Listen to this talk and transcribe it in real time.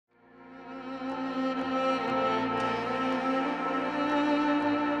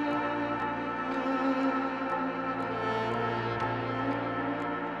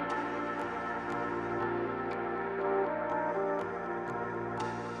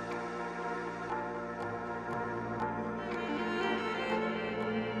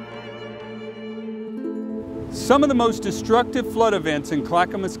Some of the most destructive flood events in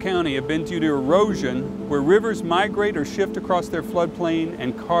Clackamas County have been due to erosion, where rivers migrate or shift across their floodplain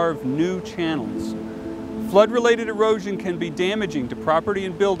and carve new channels. Flood-related erosion can be damaging to property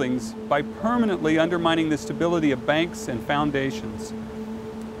and buildings by permanently undermining the stability of banks and foundations.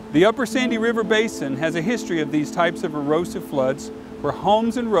 The Upper Sandy River Basin has a history of these types of erosive floods where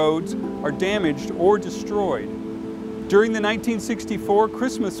homes and roads are damaged or destroyed. During the 1964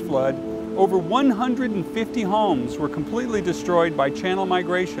 Christmas flood, over 150 homes were completely destroyed by channel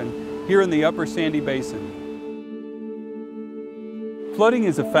migration here in the Upper Sandy Basin. Flooding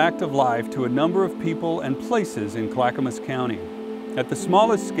is a fact of life to a number of people and places in Clackamas County. At the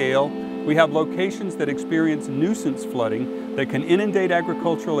smallest scale, we have locations that experience nuisance flooding that can inundate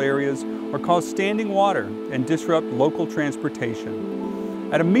agricultural areas or cause standing water and disrupt local transportation.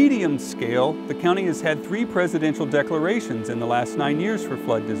 At a medium scale, the county has had 3 presidential declarations in the last 9 years for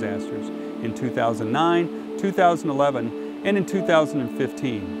flood disasters, in 2009, 2011, and in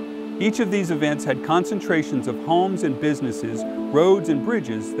 2015. Each of these events had concentrations of homes and businesses, roads and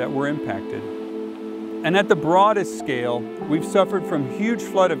bridges that were impacted. And at the broadest scale, we've suffered from huge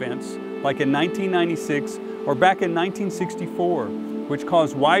flood events like in 1996 or back in 1964, which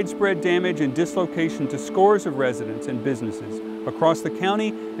caused widespread damage and dislocation to scores of residents and businesses across the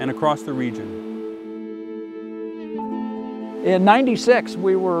county and across the region. In '96,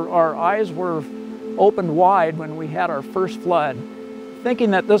 our eyes were opened wide when we had our first flood. Thinking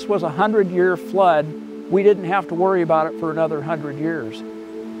that this was a 100-year flood, we didn't have to worry about it for another 100 years.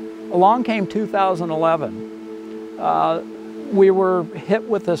 Along came 2011. We were hit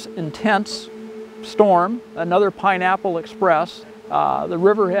with this intense storm, another Pineapple Express. The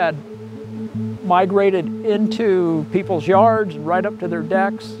river had migrated into people's yards and right up to their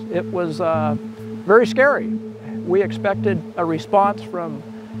decks. It was very scary. We expected a response from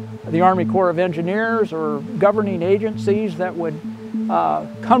the Army Corps of Engineers or governing agencies that would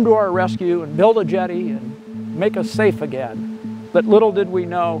come to our rescue and build a jetty and make us safe again. But little did we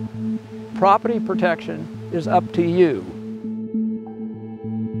know, property protection is up to you.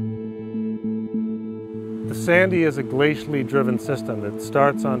 The Sandy is a glacially driven system that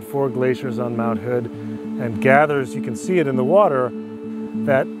starts on 4 glaciers on Mount Hood and gathers, you can see it in the water,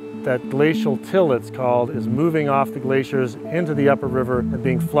 that glacial till, it's called, is moving off the glaciers into the upper river and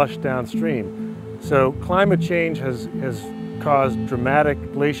being flushed downstream. So climate change has caused dramatic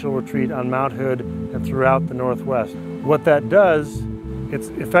glacial retreat on Mount Hood and throughout the Northwest. What that does, it's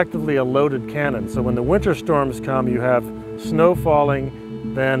effectively a loaded cannon. So when the winter storms come, you have snow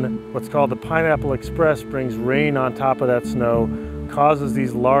falling, then what's called the Pineapple Express brings rain on top of that snow, causes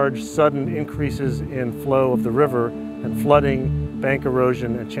these large sudden increases in flow of the river and flooding, bank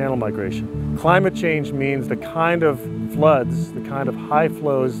erosion, and channel migration. Climate change means the kind of floods, the kind of high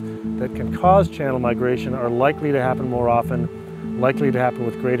flows that can cause channel migration are likely to happen more often, likely to happen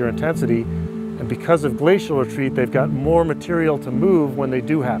with greater intensity, and because of glacial retreat, they've got more material to move when they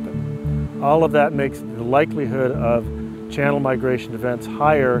do happen. All of that makes the likelihood of channel migration events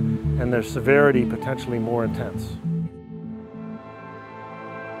higher and their severity potentially more intense.